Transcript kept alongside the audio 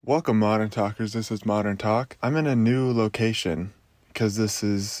Welcome, Modern Talkers. This is Modern Talk. I'm in a new location because this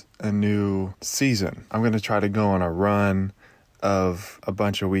is a new season. I'm going to try to go on a run of a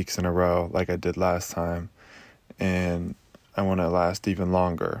bunch of weeks in a row like I did last time, and I want to last even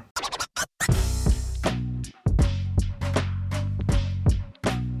longer.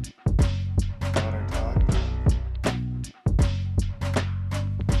 Modern Talk.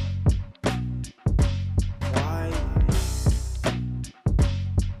 Why?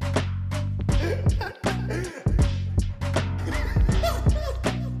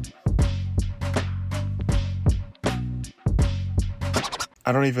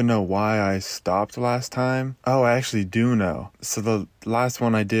 I don't even know why I stopped last time. Oh, I actually do know. So the last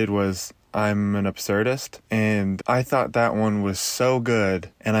one I did was I'm an absurdist, and I thought that one was so good,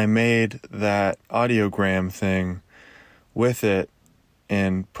 and I made that audiogram thing with it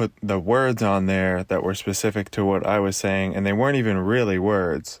and put the words on there that were specific to what I was saying, and they weren't even really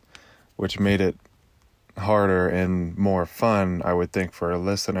words, which made it harder and more fun, I would think, for a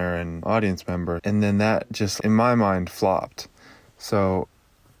listener and audience member. And then that just, in my mind, flopped. So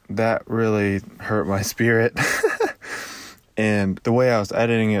that really hurt my spirit. And the way I was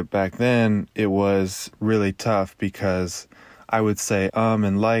editing it back then, it was really tough because I would say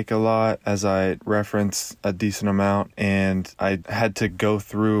and like a lot as I reference a decent amount, and I had to go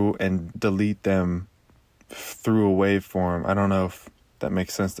through and delete them through a waveform. I don't know if that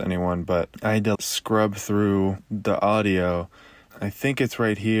makes sense to anyone, but I had to scrub through the audio. I think it's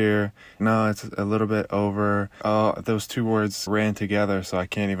right here. No, it's a little bit over. Oh, those two words ran together, so I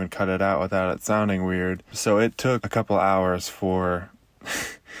can't even cut it out without it sounding weird. So it took a couple hours for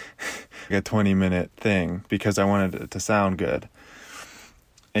a 20-minute thing because I wanted it to sound good.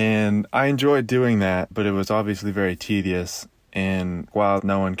 And I enjoyed doing that, but it was obviously very tedious. And while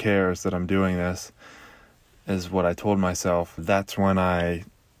no one cares that I'm doing this, is what I told myself, that's when I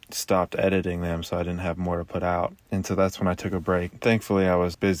stopped editing them, so I didn't have more to put out. And so that's when I took a break. Thankfully, I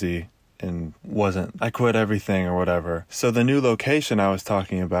was busy and I quit everything or whatever. So the new location I was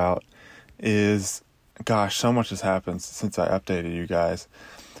talking about is, gosh, so much has happened since I updated you guys.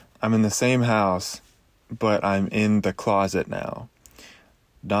 I'm in the same house, but I'm in the closet now.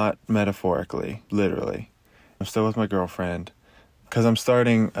 Not metaphorically, literally. I'm still with my girlfriend because I'm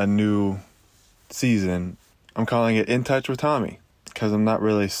starting a new season. I'm calling it In Touch with Tommy because I'm not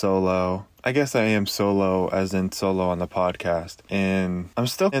really solo. I guess I am solo as in solo on the podcast. And I'm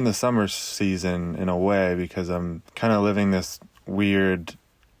still in the summer season in a way because I'm kind of living this weird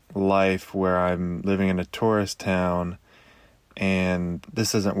life where I'm living in a tourist town, and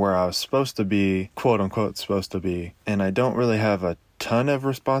this isn't where I was supposed to be, quote unquote supposed to be. And I don't really have a ton of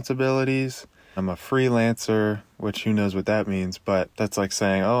responsibilities. I'm a freelancer, which who knows what that means, but that's like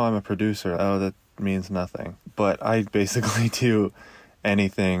saying, oh, I'm a producer. Oh, that means nothing. But I basically do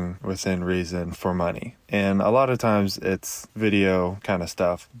anything within reason for money. And a lot of times it's video kind of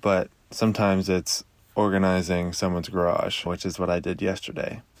stuff, but sometimes it's organizing someone's garage, which is what I did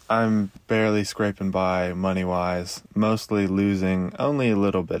yesterday. I'm barely scraping by money-wise, mostly losing only a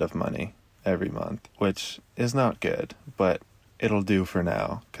little bit of money every month, which is not good, but it'll do for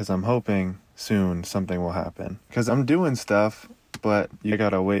now, because I'm hoping soon something will happen. Because I'm doing stuff, but you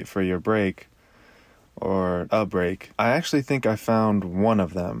gotta wait for your break, or a break. I actually think I found one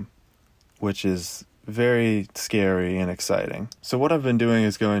of them, which is very scary and exciting. So what I've been doing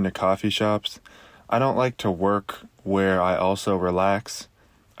is going to coffee shops. I don't like to work where I also relax.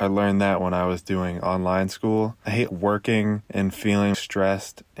 I learned that when I was doing online school. I hate working and feeling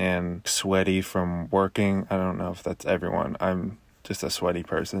stressed and sweaty from working. I don't know if that's everyone. I'm just a sweaty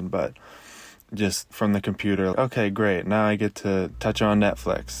person, but just from the computer. Okay, great. Now I get to touch on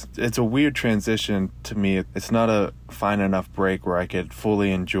Netflix. It's a weird transition to me. It's not a fine enough break where I could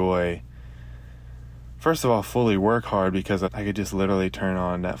fully enjoy, first of all, fully work hard, because I could just literally turn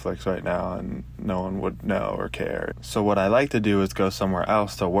on Netflix right now and no one would know or care. So what I like to do is go somewhere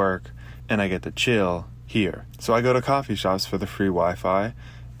else to work, and I get to chill here. So I go to coffee shops for the free Wi-Fi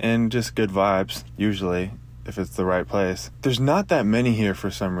and just good vibes, usually, if it's the right place. There's not that many here for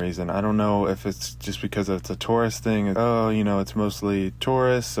some reason. I don't know if it's just because it's a tourist thing. Oh, it's mostly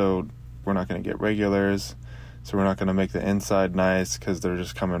tourists, so we're not going to get regulars. So we're not going to make the inside nice because they're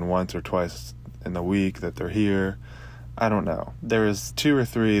just coming once or twice in the week that they're here. I don't know. There was 2 or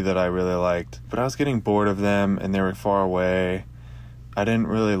 3 that I really liked, but I was getting bored of them and they were far away. I didn't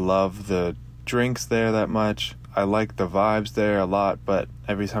really love the drinks there that much. I liked the vibes there a lot, but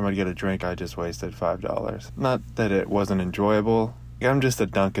every time I'd get a drink, I just wasted $5. Not that it wasn't enjoyable. I'm just a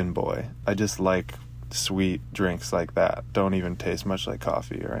Dunkin' boy. I just like sweet drinks like that. Don't even taste much like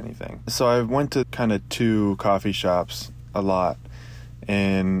coffee or anything. So I went to kind of 2 coffee shops a lot,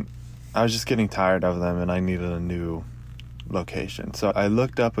 and I was just getting tired of them, and I needed a new location. So I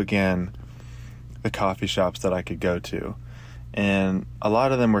looked up again the coffee shops that I could go to, and a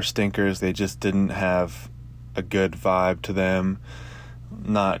lot of them were stinkers. They just didn't have a good vibe to them.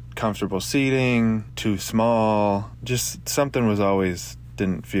 Not comfortable seating, too small, just something was always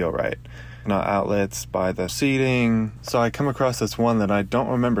didn't feel right. Not outlets by the seating. So I come across this one that I don't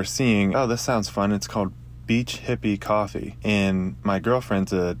remember seeing. Oh, this sounds fun. It's called Beach Hippie Coffee, and my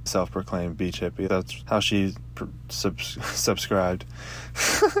girlfriend's a self-proclaimed beach hippie. That's how she subscribed.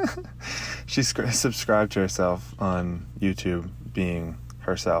 She subscribed to herself on YouTube being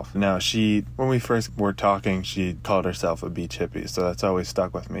herself. Now, when we first were talking, she called herself a beach hippie, so that's always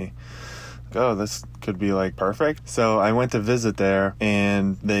stuck with me. Oh, this could be like perfect. So I went to visit there,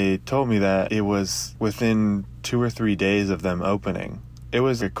 and they told me that it was within 2 or 3 days of them opening. It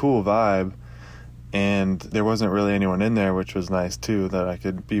was a cool vibe, and there wasn't really anyone in there, which was nice too, that I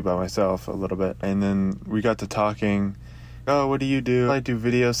could be by myself a little bit. And then we got to talking. Oh, what do you do? I do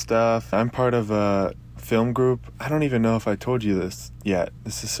video stuff. I'm part of a film group. I don't even know if I told you this yet.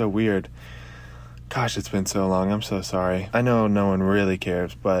 This is so weird. Gosh, it's been so long. I'm so sorry. I know no one really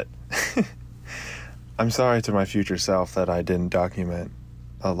cares, but I'm sorry to my future self that I didn't document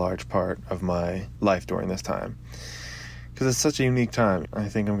a large part of my life during this time. Because it's such a unique time. I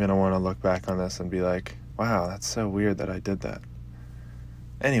think I'm going to want to look back on this and be like, wow, that's so weird that I did that.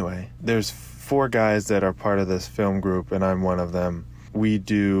 Anyway, there's 4 guys that are part of this film group, and I'm one of them. We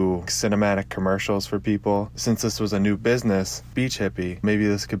do cinematic commercials for people. Since this was a new business, Beach Hippie, maybe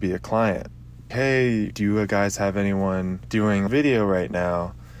this could be a client. Hey, do you guys have anyone doing video right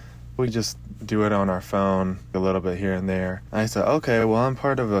now? We just do it on our phone a little bit here and there. I said, okay, well, I'm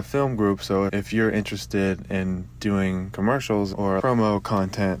part of a film group, so if you're interested in doing commercials or promo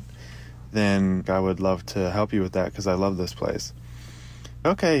content, then I would love to help you with that because I love this place.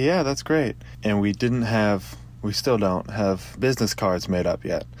 Okay, yeah, that's great. And we still don't have business cards made up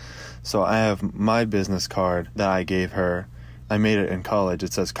yet. So I have my business card that I gave her. I made it in college.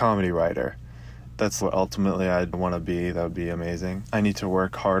 It says comedy writer. That's what ultimately I'd want to be. That would be amazing. I need to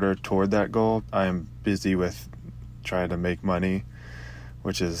work harder toward that goal. I am busy with trying to make money,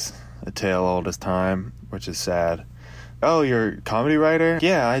 which is a tale old as time, which is sad. Oh, you're a comedy writer?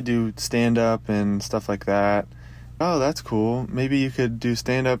 Yeah, I do stand-up and stuff like that. Oh, that's cool. Maybe you could do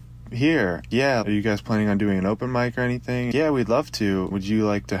stand-up here. Yeah, are you guys planning on doing an open mic or anything? Yeah, we'd love to. Would you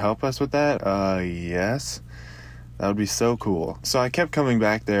like to help us with that? Yes. That would be so cool. So I kept coming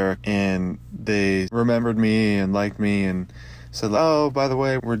back there, and they remembered me and liked me and said, oh, by the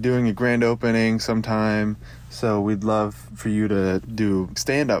way, we're doing a grand opening sometime, so we'd love for you to do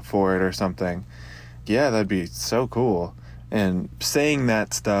stand-up for it or something. Yeah, that'd be so cool. And saying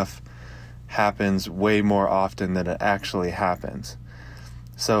that stuff happens way more often than it actually happens.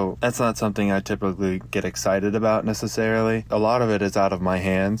 So that's not something I typically get excited about necessarily. A lot of it is out of my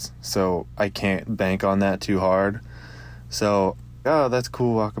hands, so I can't bank on that too hard. So, oh, that's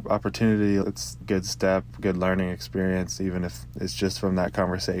cool opportunity. It's a good step, good learning experience, even if it's just from that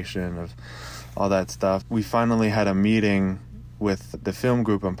conversation of all that stuff. We finally had a meeting with the film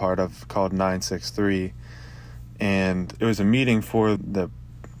group I'm part of called 963, and it was a meeting for the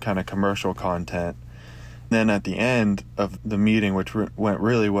kind of commercial content. Then at the end of the meeting, which went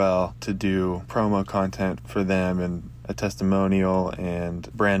really well, to do promo content for them and a testimonial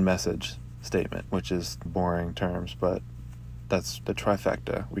and brand message statement, which is boring terms, but that's the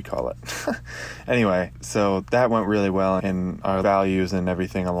trifecta, we call it. Anyway, so that went really well, and our values and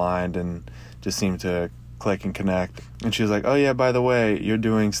everything aligned and just seemed to click and connect. And she was like, oh yeah, by the way, you're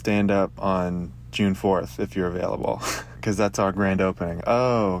doing stand-up on June 4th if you're available, because that's our grand opening.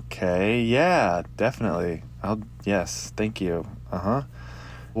 Oh, okay, yeah, definitely. Yes, thank you.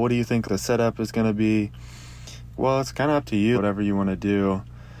 What do you think the setup is going to be? Well, it's kind of up to you, whatever you want to do.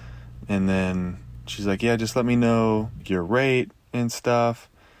 And then she's like, yeah, just let me know your rate and stuff.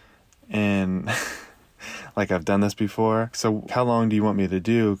 And like, I've done this before. So how long do you want me to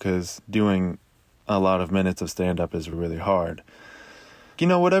do? Because doing a lot of minutes of stand-up is really hard. You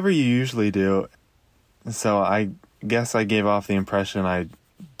know, whatever you usually do. So I guess I gave off the impression I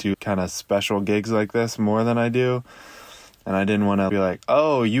do kind of special gigs like this more than I do. And I didn't want to be like,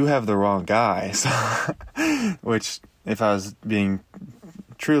 oh, you have the wrong guy. So, which, if I was being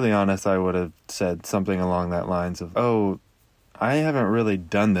truly honest, I would have said something along that lines of, oh, I haven't really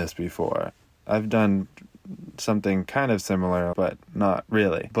done this before. I've done something kind of similar, but not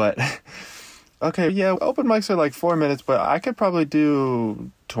really. But, okay, yeah, open mics are like 4 minutes, but I could probably do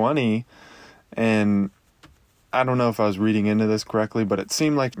 20. And I don't know if I was reading into this correctly, but it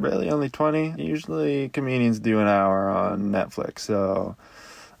seemed like really only 20. Usually comedians do an hour on Netflix, so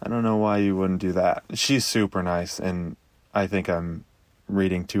I don't know why you wouldn't do that. She's super nice, and I think I'm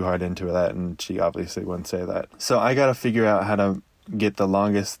reading too hard into that, and she obviously wouldn't say that. So I gotta figure out how to get the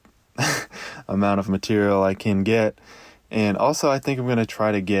longest amount of material I can get. And also I think I'm gonna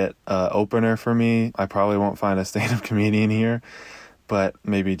try to get an opener for me. I probably won't find a stand-up comedian here, but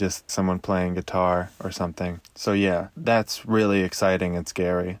maybe just someone playing guitar or something. So yeah, that's really exciting and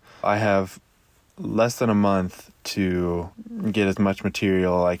scary. I have less than a month to get as much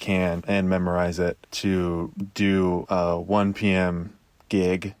material I can and memorize it to do a 1 p.m.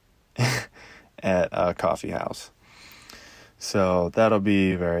 gig at a coffee house. So that'll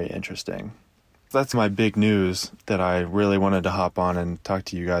be very interesting. That's my big news that I really wanted to hop on and talk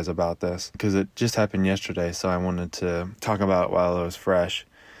to you guys about this because it just happened yesterday, so I wanted to talk about it while it was fresh.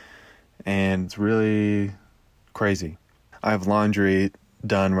 And it's really crazy. I have laundry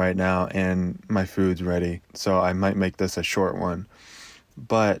done right now and my food's ready, so I might make this a short one.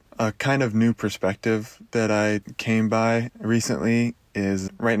 But a kind of new perspective that I came by recently is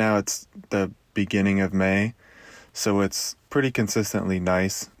right now it's the beginning of May, so it's pretty consistently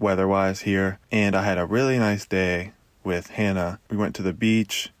nice weather-wise here. And I had a really nice day with Hannah. We went to the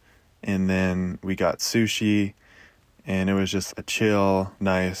beach and then we got sushi, and it was just a chill,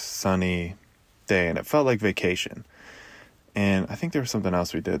 nice, sunny day, and it felt like vacation. And I think there was something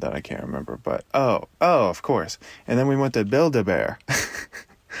else we did that I can't remember, but oh, of course. And then we went to Build-A-Bear.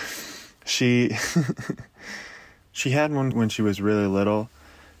 She had one when she was really little,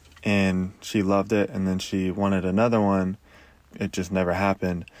 and she loved it, and then she wanted another one. It just never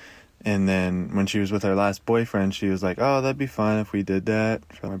happened. And then when she was with her last boyfriend, she was like, oh, that'd be fun if we did that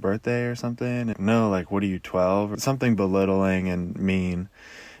for my birthday or something. And no, like, what are you, 12? Or something belittling and mean.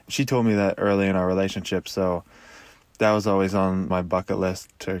 She told me that early in our relationship, so that was always on my bucket list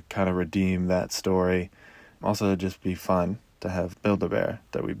to kind of redeem that story. Also, to just be fun to have Build-A-Bear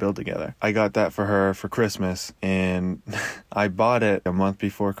that we build together. I got that for her for Christmas, and I bought it a month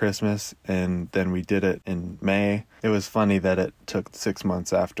before Christmas, and then we did it in May. It was funny that it took 6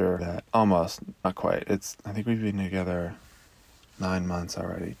 months after that. Almost, not quite. I think we've been together 9 months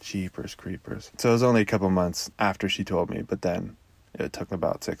already. Jeepers creepers. So it was only a couple months after she told me, but then it took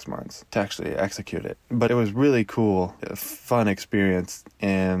about 6 months to actually execute it. But it was really cool, a fun experience,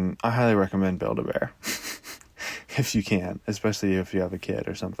 and I highly recommend Build-A-Bear. If you can, especially if you have a kid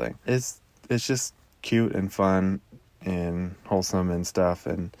or something. It's just cute and fun and wholesome and stuff,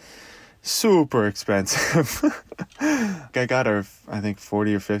 and super expensive. I got her, I think,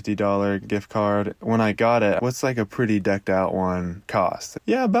 $40 or $50 gift card. When I got it, what's like a pretty decked out one cost?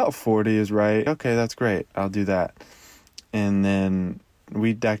 Yeah, about 40 is right. Okay, that's great. I'll do that. And then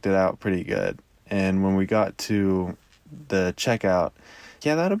we decked it out pretty good. And when we got to the checkout,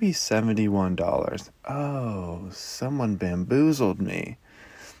 yeah, that'll be $71. Oh, someone bamboozled me.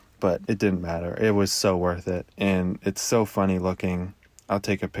 But it didn't matter. It was so worth it. And it's so funny looking. I'll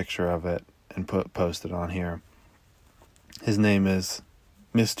take a picture of it and post it on here. His name is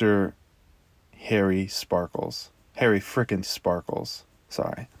Mr. Harry Sparkles. Harry frickin' Sparkles.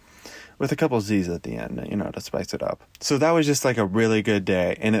 Sorry. With a couple Z's at the end, to spice it up. So that was just like a really good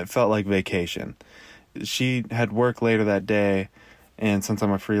day, and it felt like vacation. She had work later that day, and since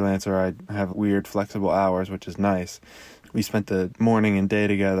I'm a freelancer, I have weird flexible hours, which is nice. We spent the morning and day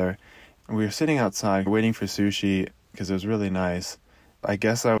together. We were sitting outside waiting for sushi because it was really nice. I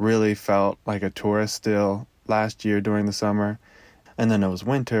guess I really felt like a tourist still last year during the summer. And then it was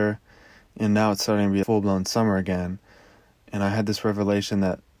winter, and now it's starting to be full-blown summer again. And I had this revelation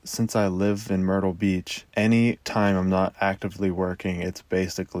that since I live in Myrtle Beach, any time I'm not actively working, it's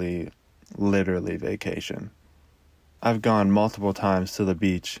basically literally vacation. I've gone multiple times to the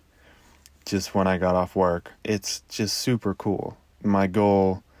beach just when I got off work. It's just super cool. My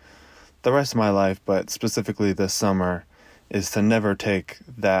goal, the rest of my life, but specifically this summer, is to never take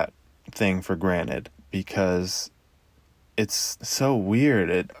that thing for granted, because it's so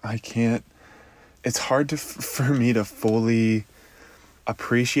weird. It's hard for me to fully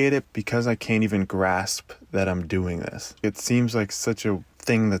appreciate it because I can't even grasp that I'm doing this. It seems like such a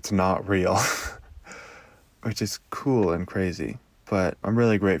thing that's not real. Which is cool and crazy, but I'm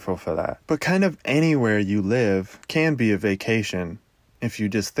really grateful for that. But kind of anywhere you live can be a vacation if you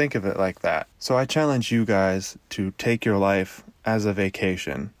just think of it like that. So I challenge you guys to take your life as a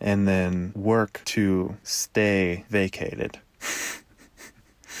vacation and then work to stay vacated.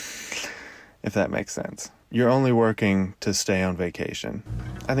 If that makes sense. You're only working to stay on vacation.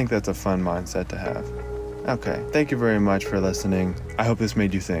 I think that's a fun mindset to have. Okay, thank you very much for listening. I hope this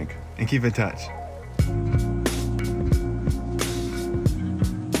made you think. And keep in touch.